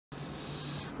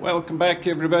Welcome back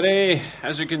everybody.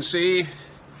 As you can see,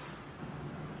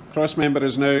 cross-member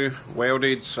is now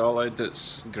welded, solid,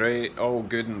 it's great, all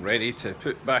good and ready to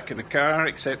put back in the car,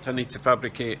 except I need to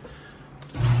fabricate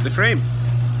the frame.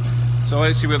 So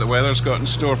let's see what the weather's got in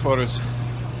store for us.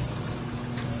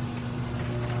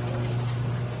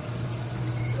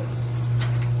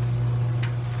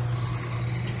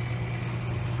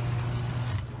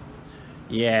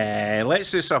 Yeah,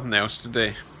 let's do something else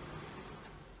today.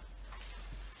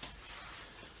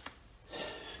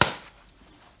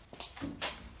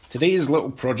 Today's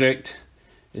little project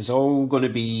is all going to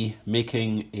be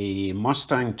making a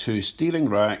Mustang II steering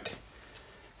rack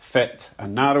fit a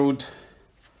narrowed,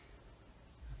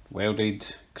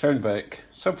 welded Crown Vic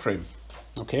subframe.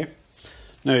 Okay,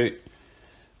 now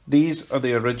these are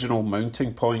the original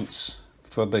mounting points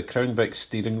for the Crown Vic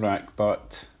steering rack,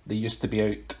 but they used to be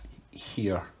out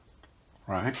here,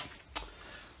 right?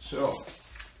 So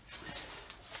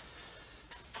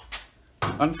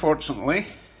unfortunately,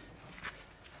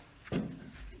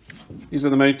 these are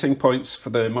the mounting points for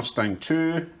the Mustang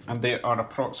II, and they are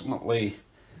approximately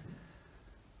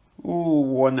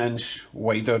 1 inch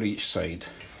wider each side.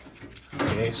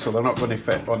 Okay, so they're not going to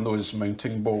fit on those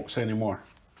mounting bolts anymore.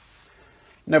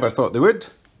 Never thought they would,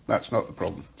 that's not the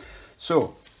problem.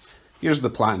 So here's the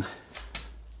plan.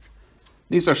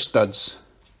 These are studs.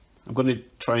 I'm going to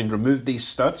try and remove these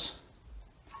studs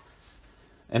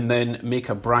and then make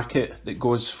a bracket that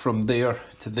goes from there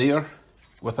to there,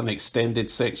 with an extended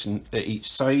section at each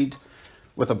side,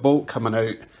 with a bolt coming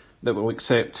out that will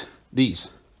accept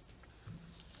these.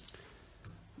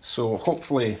 So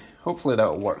hopefully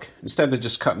that'll work. Instead of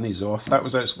just cutting these off, that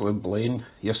was actually Blaine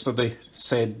yesterday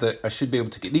said that I should be able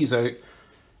to get these out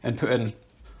and put in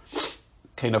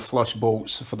kind of flush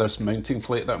bolts for this mounting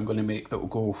plate that I'm going to make, that will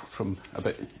go from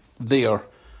about there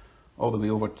all the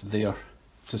way over to there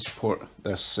to support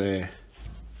this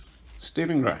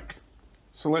steering rack.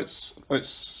 So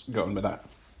let's get on with that.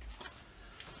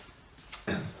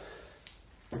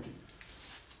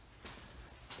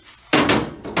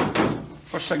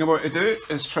 First thing I want to do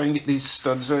is try and get these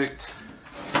studs out.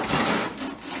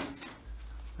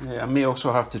 I may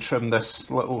also have to trim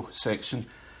this little section.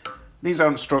 These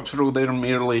aren't structural, they're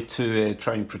merely to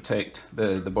try and protect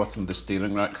the bottom of the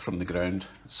steering rack from the ground.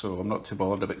 So I'm not too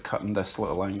bothered about cutting this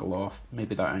little angle off.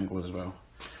 Maybe that angle as well.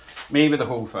 Maybe the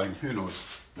whole thing, who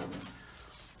knows.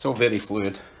 It's all very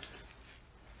fluid.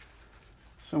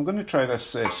 So I'm going to try this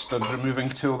stud removing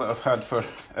tool that I've had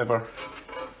forever.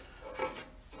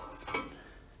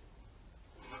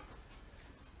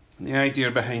 And the idea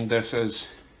behind this is,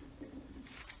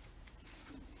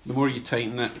 the more you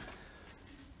tighten it,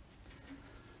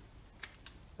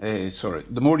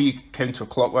 the more you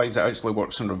counterclockwise, it actually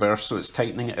works in reverse, so it's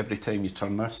tightening it every time you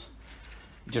turn this.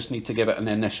 You just need to give it an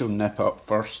initial nip up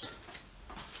first.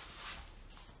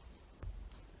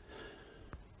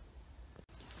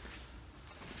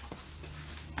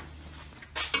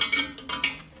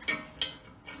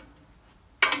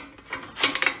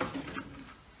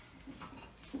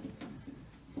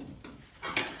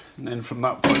 And then from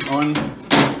that point on,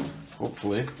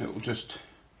 hopefully it will just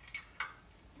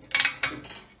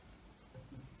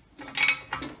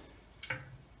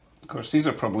of course these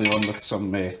are probably on with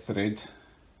some thread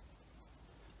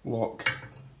lock.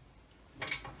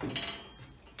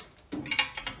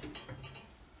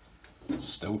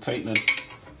 Still tightening.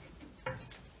 I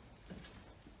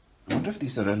wonder if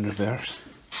these are in reverse.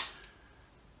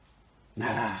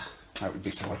 Nah, that would be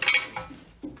silly.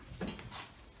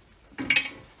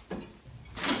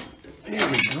 There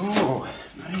we go,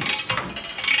 nice.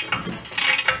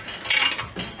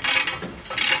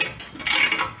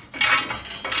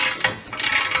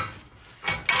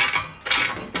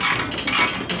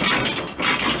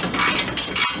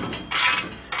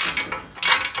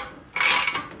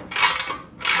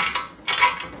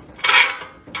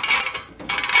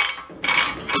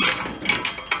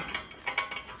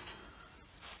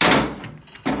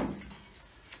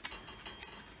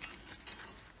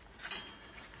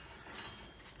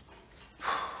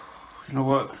 You know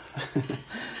what?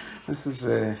 This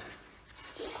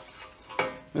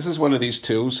is one of these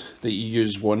tools that you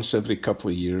use once every couple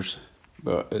of years,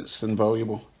 but it's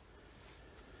invaluable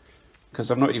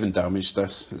because I've not even damaged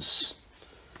this. It's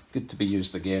good to be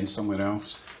used again somewhere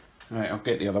else. Right, I'll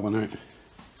get the other one out.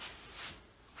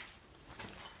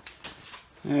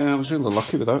 Yeah, I was really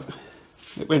lucky with that.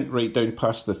 It went right down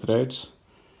past the threads.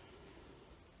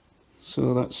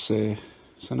 So that's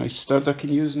it's a nice stud I can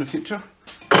use in the future.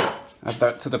 Add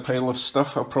that to the pile of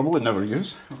stuff I'll probably never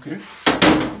use. Okay.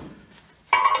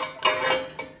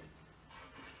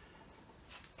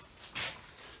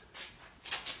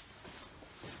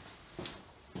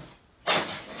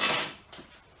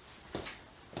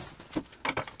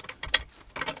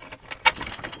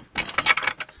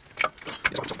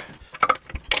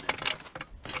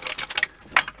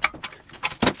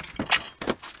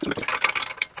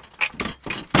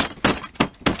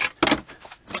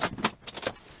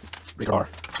 Radar.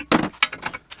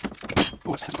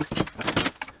 Oh, it's heavy.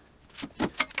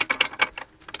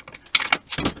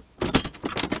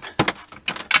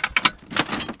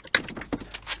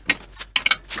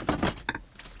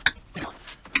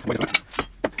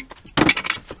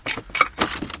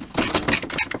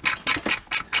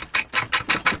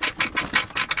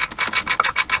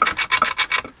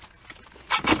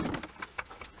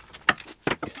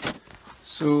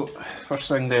 So first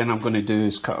thing then I'm going to do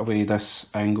is cut away this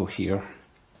angle here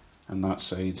and that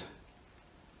side,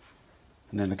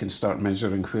 and then I can start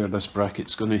measuring where this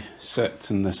bracket's going to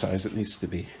sit and the size it needs to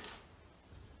be.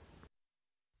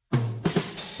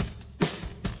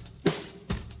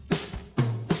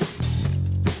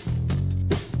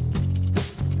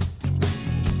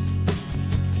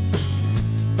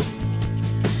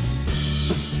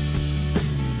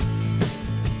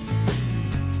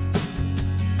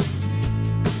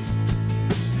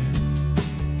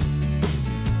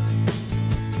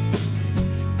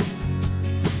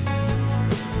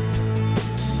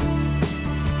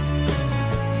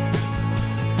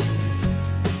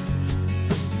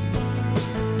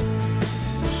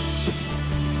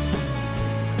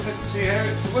 See how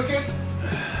it's looking.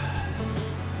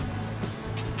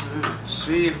 Let's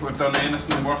see if we've done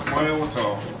anything worthwhile at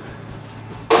all.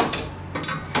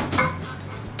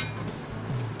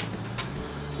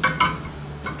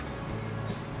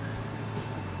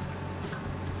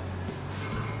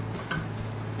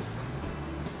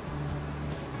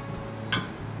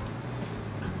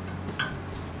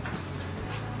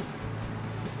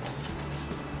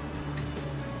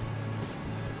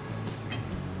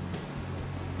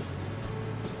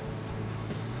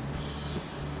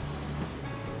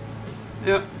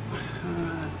 Yep,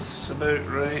 that's about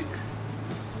right.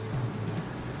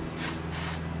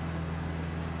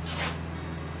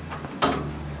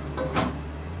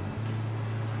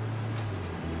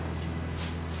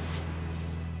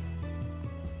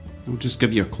 I'll just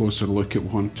give you a closer look at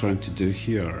what I'm trying to do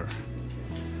here.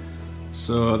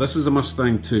 So this is a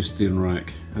Mustang II steering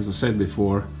rack. As I said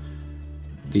before,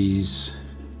 these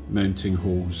mounting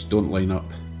holes don't line up,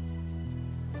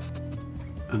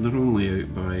 and they're only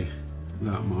out by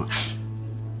that much.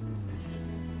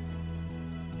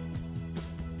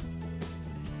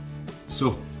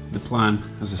 So the plan,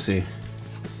 as I say,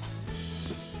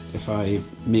 if I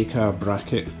make a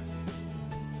bracket,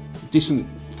 decent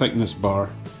thickness bar,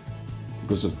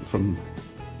 goes from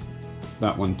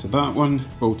that one to that one,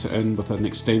 bolt it in with an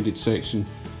extended section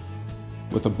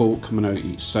with a bolt coming out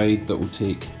each side that will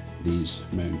take these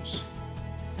mounts.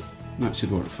 And that should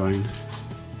work fine.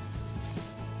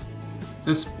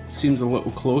 This seems a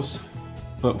little close,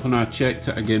 but when I checked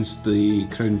it against the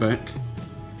Crown Vic,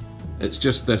 it's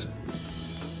just this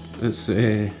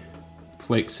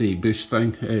flexi bush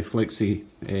thing,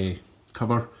 flexi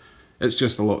cover. It's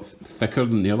just a lot thicker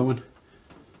than the other one,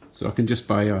 so I can just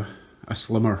buy a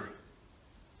slimmer.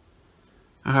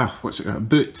 What's it? A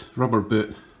boot, rubber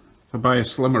boot. If I buy a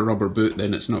slimmer rubber boot,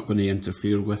 then it's not going to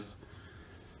interfere with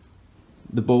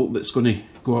the bolt that's going to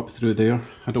go up through there.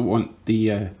 I don't want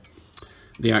the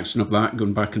action of that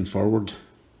going back and forward,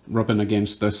 rubbing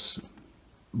against this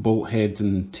bolt head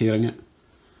and tearing it.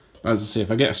 But as I say, if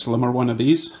I get a slimmer one of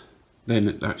these,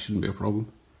 then that shouldn't be a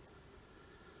problem.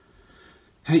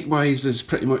 Height wise is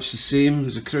pretty much the same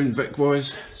as the Crown Vic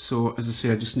was, so as I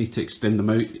say, I just need to extend them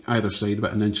out either side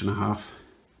about 1.5 inches,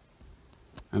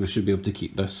 and I should be able to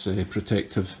keep this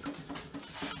protective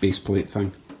base plate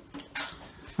thing.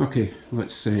 Okay,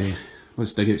 let's dig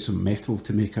out some metal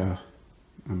to make a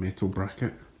metal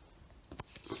bracket.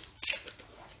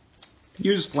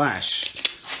 Use flash.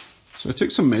 So I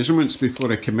took some measurements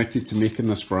before I committed to making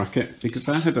this bracket, because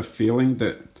I had a feeling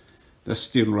that this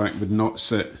steering rack would not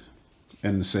sit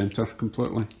in the centre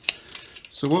completely.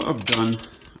 So what I've done,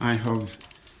 I have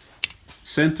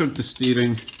centred the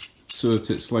steering so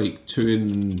that it's like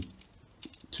 2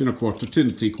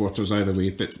 3/4 either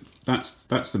way, but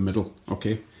that's the middle,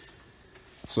 okay?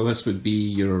 So this would be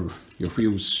your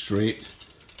wheels straight.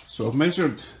 So I've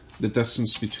measured the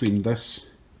distance between this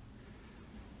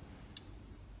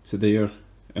to there,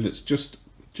 and it's just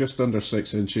under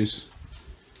 6 inches.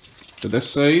 So this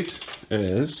side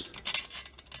is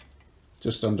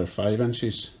just under 5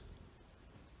 inches.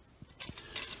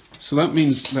 So that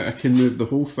means that I can move the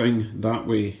whole thing that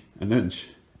way 1 inch.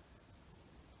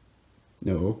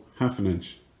 No, 1/2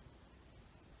 inch.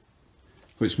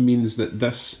 Which means that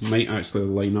this might actually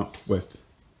line up with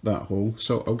that hole.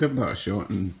 So I'll give that a shot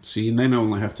and see, and then I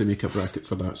only have to make a bracket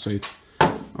for that side.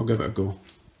 I'll give it a go.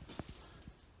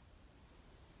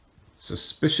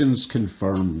 Suspicions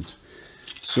confirmed.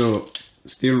 So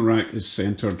steering rack is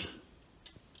centered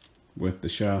with the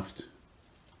shaft.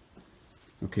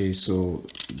 Okay, so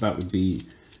that would be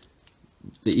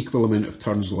the equal amount of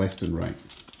turns left and right.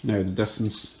 Now the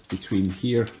distance between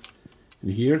here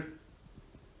and here,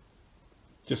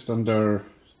 just under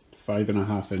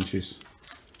 5.5 inches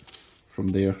from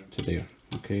there to there.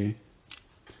 Okay,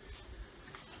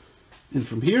 and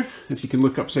from here, if you can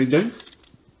look upside down,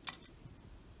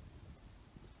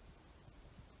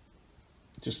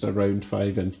 just around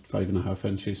 5.5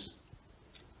 inches.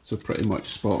 So pretty much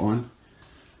spot on,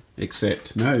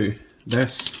 except now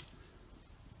this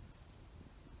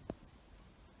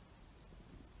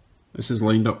is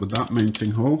lined up with that mounting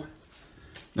hole.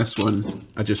 This one,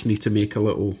 I just need to make a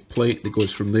little plate that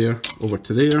goes from there over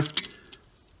to there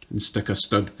and stick a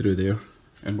stud through there,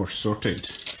 and we're sorted.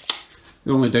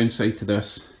 The only downside to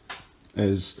this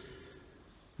is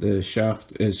the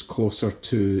shaft is closer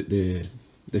to the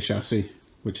chassis,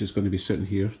 which is going to be sitting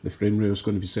here. The frame rail is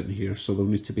going to be sitting here, so there'll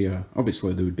need to be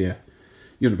obviously there would be a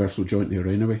universal joint there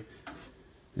anyway.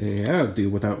 I'll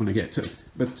deal with that when I get to it.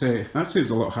 But that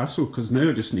saves a lot of hassle, because now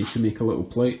I just need to make a little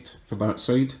plate for that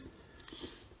side.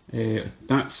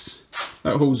 That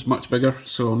hole's much bigger,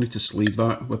 so I'll need to sleeve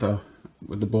that with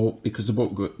the bolt, because the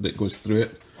bolt that goes through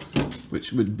it,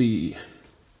 which would be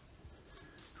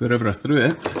wherever I threw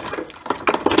it.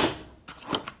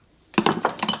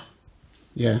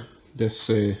 Yeah, this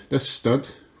stud,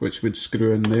 which would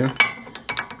screw in there,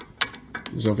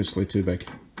 is obviously too big.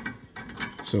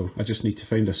 So I just need to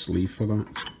find a sleeve for that.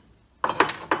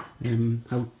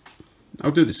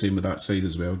 I'll do the same with that side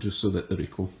as well, just so that they're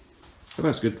equal. But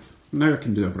that's good. Now I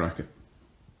can do a bracket.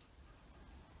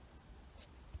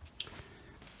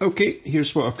 Okay,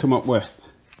 here's what I've come up with.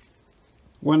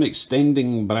 One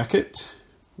extending bracket,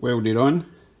 welded on.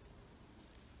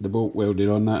 The bolt welded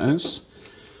on, that is.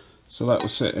 So that will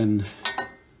sit in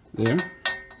there.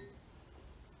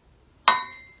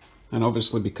 And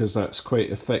obviously, because that's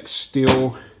quite a thick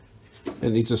steel, it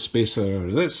needs a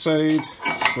spacer this side,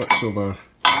 slips over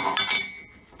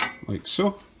like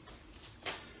so.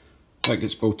 That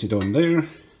gets bolted on there,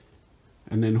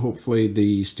 and then hopefully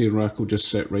the steering rack will just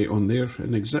sit right on there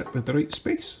in exactly the right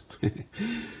space.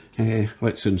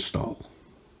 Let's install.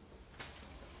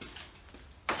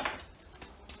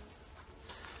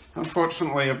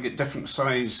 Unfortunately, I've got different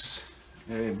size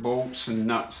bolts and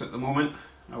nuts at the moment.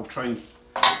 I'll try and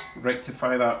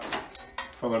rectify that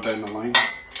further down the line,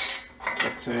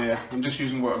 but I'm just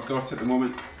using what I've got at the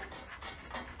moment,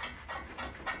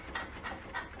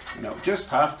 and it'll just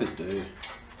have to do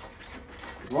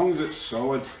as long as it's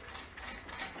solid.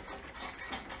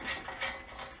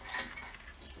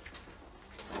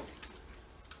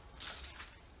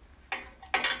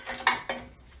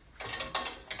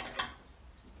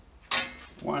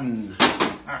 One.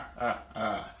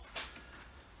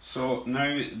 So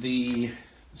now the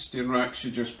steering rack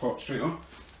should just pop straight on.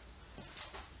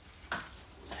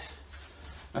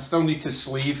 I still need to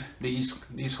sleeve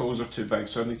these holes are too big,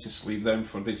 so I need to sleeve them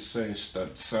for this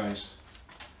stud size.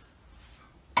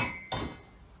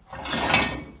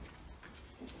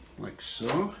 Like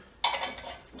so.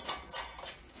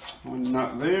 One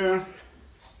nut there,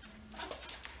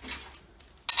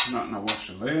 nut and a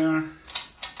washer there.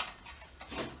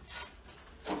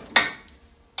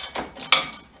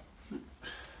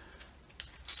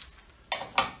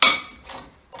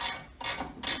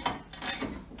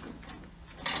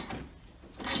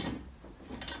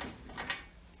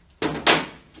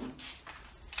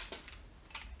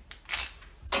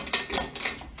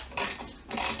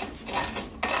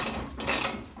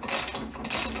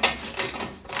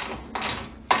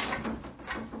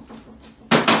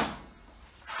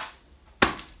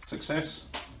 Success.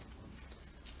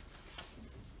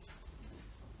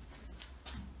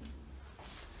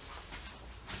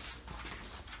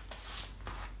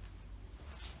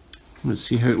 Let's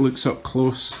see how it looks up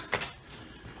close.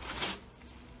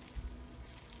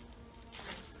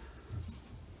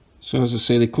 So as I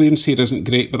say, the clearance here isn't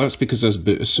great, but that's because this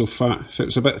boot is so fat. If it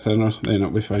was a bit thinner, then it'll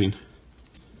be fine.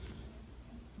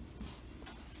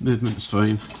 Movement's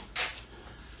fine.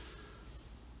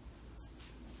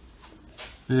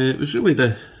 It was really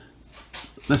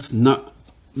this nut,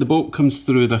 the bolt comes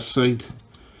through this side,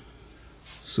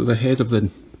 so the head of the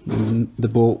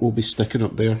bolt will be sticking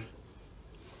up there.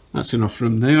 That's enough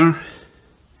room there.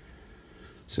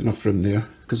 It's enough room there,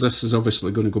 because this is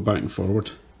obviously going to go back and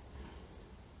forward.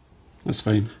 That's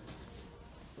fine.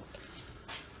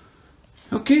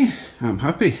 Okay, I'm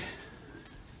happy.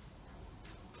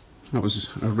 That was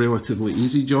a relatively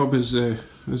easy job as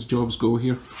jobs go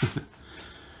here.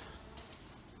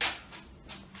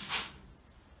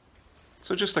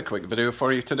 So just a quick video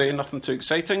for you today, nothing too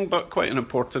exciting, but quite an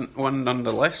important one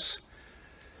nonetheless.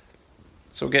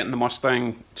 So getting the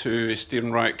Mustang II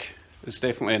steering rack is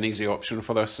definitely an easy option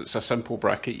for this. It's a simple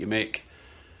bracket you make.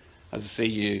 As I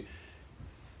say,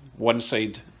 one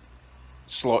side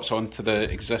slots onto the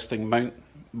existing mount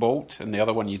bolt, and the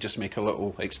other one you just make a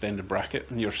little extended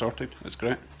bracket and you're sorted. It's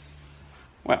great.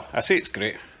 Well, I say it's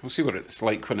great. We'll see what it's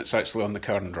like when it's actually on the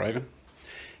car and driving.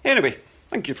 Anyway,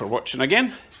 thank you for watching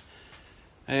again.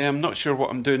 I'm not sure what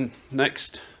I'm doing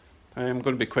next. I'm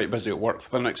going to be quite busy at work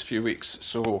for the next few weeks,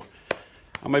 so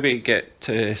I'll maybe get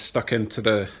stuck into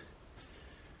the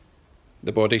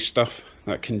body stuff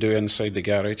that I can do inside the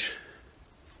garage.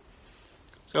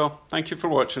 So, thank you for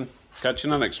watching. Catch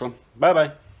you in the next one. Bye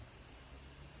bye.